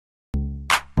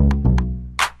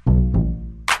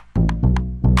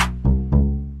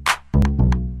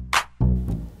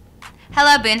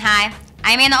Hello Boone High,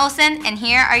 I'm Anna Olson and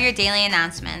here are your daily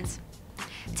announcements.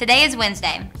 Today is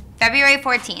Wednesday, February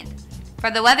 14th.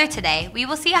 For the weather today, we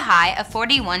will see a high of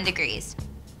 41 degrees.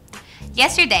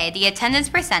 Yesterday, the attendance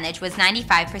percentage was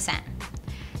 95%.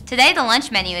 Today, the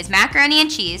lunch menu is macaroni and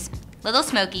cheese, Little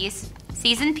Smokies,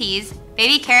 seasoned peas,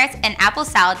 baby carrots, and apple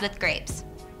salad with grapes.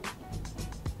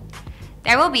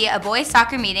 There will be a boys'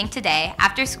 soccer meeting today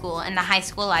after school in the high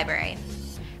school library.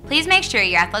 Please make sure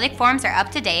your athletic forms are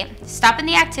up to date. Stop in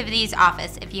the activities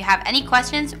office if you have any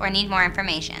questions or need more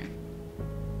information.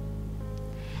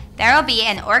 There will be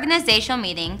an organizational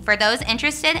meeting for those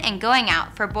interested in going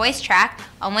out for boys track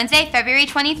on Wednesday, February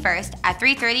 21st at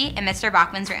 3:30 in Mr.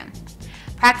 Bachman's room.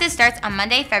 Practice starts on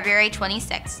Monday, February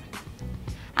 26th.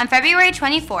 On February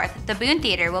 24th, the Boone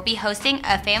Theater will be hosting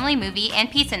a family movie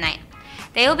and pizza night.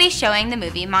 They will be showing the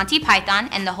movie Monty Python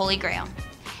and the Holy Grail.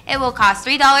 It will cost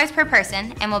 $3 per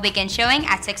person and will begin showing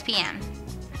at 6 p.m.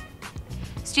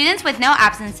 Students with no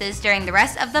absences during the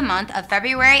rest of the month of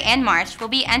February and March will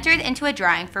be entered into a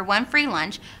drawing for one free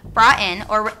lunch brought in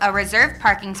or a reserved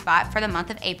parking spot for the month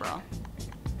of April.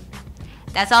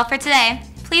 That's all for today.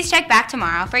 Please check back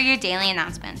tomorrow for your daily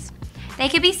announcements. They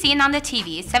can be seen on the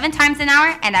TV 7 times an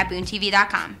hour and at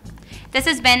BooneTV.com. This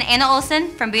has been Anna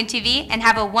Olson from Boone TV, and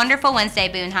have a wonderful Wednesday,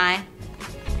 Boone High.